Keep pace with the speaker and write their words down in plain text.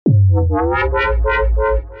Sinden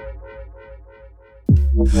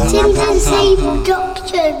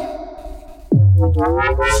production.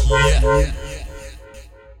 Yeah.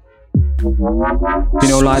 You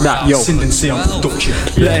know, like that, yo.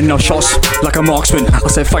 Letting off shots like a marksman. I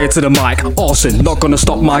set fire to the mic, arson. Not gonna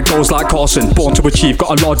stop my goals like Carson. Born to achieve,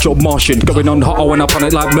 got a large up Martian. Going on hot when I on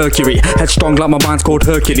it like Mercury. Headstrong like my mind's called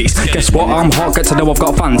Hercules. Guess what? I'm hot, get to know I've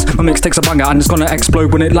got fans. My mix takes a banger and it's gonna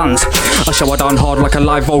explode when it lands. I shower down hard like a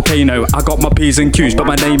live volcano. I got my P's and Q's, but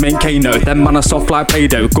my name ain't Kano. Them man are soft like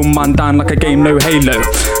Play-Doh. Gunman down like a game, no Halo.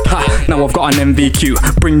 Ha, now I've got an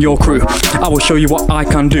MVQ. Bring your crew, I will show you what I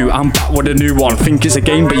can do. I'm back with a new one. Think it's a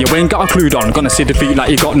game, but you ain't got a clue on. Gonna see defeat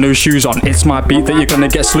like you got no shoes on. It's my beat that you're gonna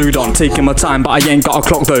get slewed on. Taking my time, but I ain't got a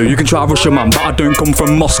clock though. You can try rush a man, but I don't come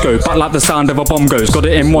from Moscow. But like the sound of a bomb goes. Got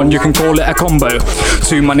it in one, you can call it a combo.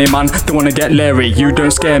 Too many man, don't wanna get leery. You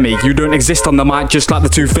don't scare me, you don't exist on the mic just like the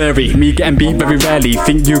Tooth Fairy. Me getting beat very rarely,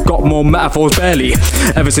 think you got more metaphors barely.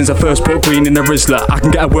 Ever since I first put green in the Rizzler, I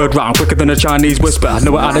can get a word round quicker than a Chinese whisper. I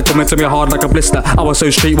know it had it coming to me hard like a blister. I was so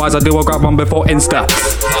streetwise, I do a grab one before Insta.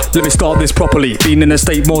 Let me start this properly. Been in a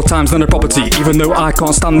state more times than a property. Even though I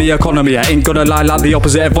can't stand the economy, I ain't gonna lie like the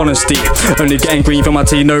opposite of honesty. Only getting green for my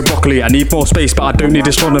tea, no broccoli. I need more space, but I don't need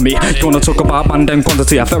astronomy. You wanna talk about man and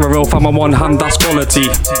quantity? I feel a real fam on one hand, that's quality.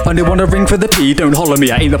 Only wanna ring for the P, don't holler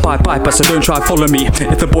me. I ain't the Pied Piper, so don't try follow me.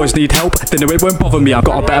 If the boys need help, then no, it won't bother me. I've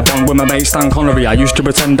got a better bond with my mate Stan Connery. I used to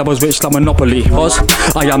pretend I was rich like Monopoly. Oz,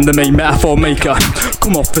 I am the main metaphor maker.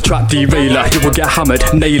 Come off the track, derailer. You will get hammered,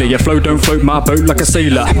 nailer. Your flow don't float my boat like a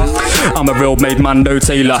sailor. I'm a real made man, no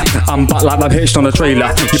tailor. I'm back like I'm hitched on a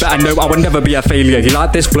trailer. You better know I will never be a failure. You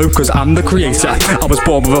like this flow cause I'm the creator. I was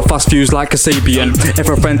born with a fast fuse like a Sabian. If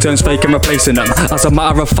a friend turns fake, I'm replacing them. As a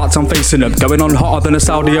matter of fact, I'm facing them. Going on hotter than a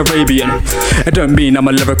Saudi Arabian. It don't mean I'm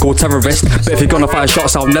a lyrical terrorist, but if you're gonna fire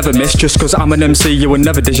shots, I'll never miss. Just cause I'm an MC, you will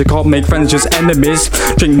never dish. You can't make friends, just enemies.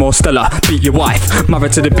 Drink more Stella, beat your wife.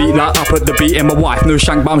 Married to the beat like I put the beat in my wife. No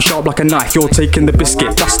shank, but I'm sharp like a knife. You're taking the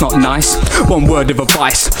biscuit, that's not nice. One word of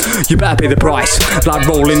advice, you better pay the price. Like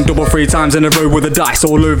rolling double 3 times in a row with a dice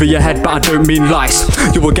all over your head, but I don't mean lice.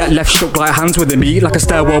 You will get left shook like hands with the meat, like a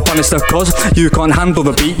stairwell banister, cause you can't handle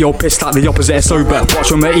the beat. You're pissed like the opposite of sober.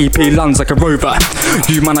 Watch when my EP lands like a rover.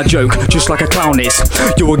 You man a joke, just like a clown is.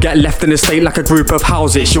 You will get left in a state like a group of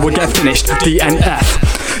houses. You will get finished,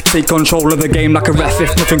 DNF. Take control of the game like a ref.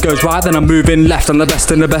 If nothing goes right, then I'm moving left. I'm the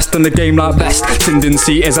best in the game like best. Sinden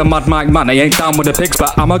C is a mad mic man. I ain't down with the pigs,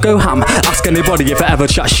 but I'ma go ham. Ask anybody if I ever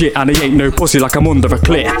chat shit, and he ain't no pussy like I'm under a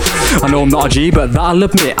clear. I know I'm not a G, but that I'll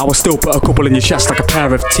admit. I will still put a couple in your chest like a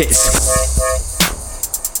pair of tits.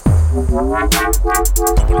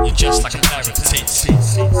 Couple in your chest like a pair of tits.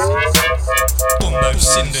 Dumbo,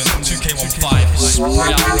 Sinden, 2K15,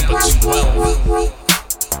 spray out number 12.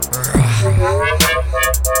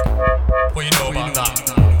 What you know about that?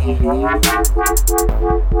 You know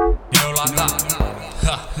like that?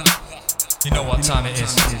 Ha. You know what time it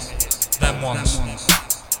is. Them ones.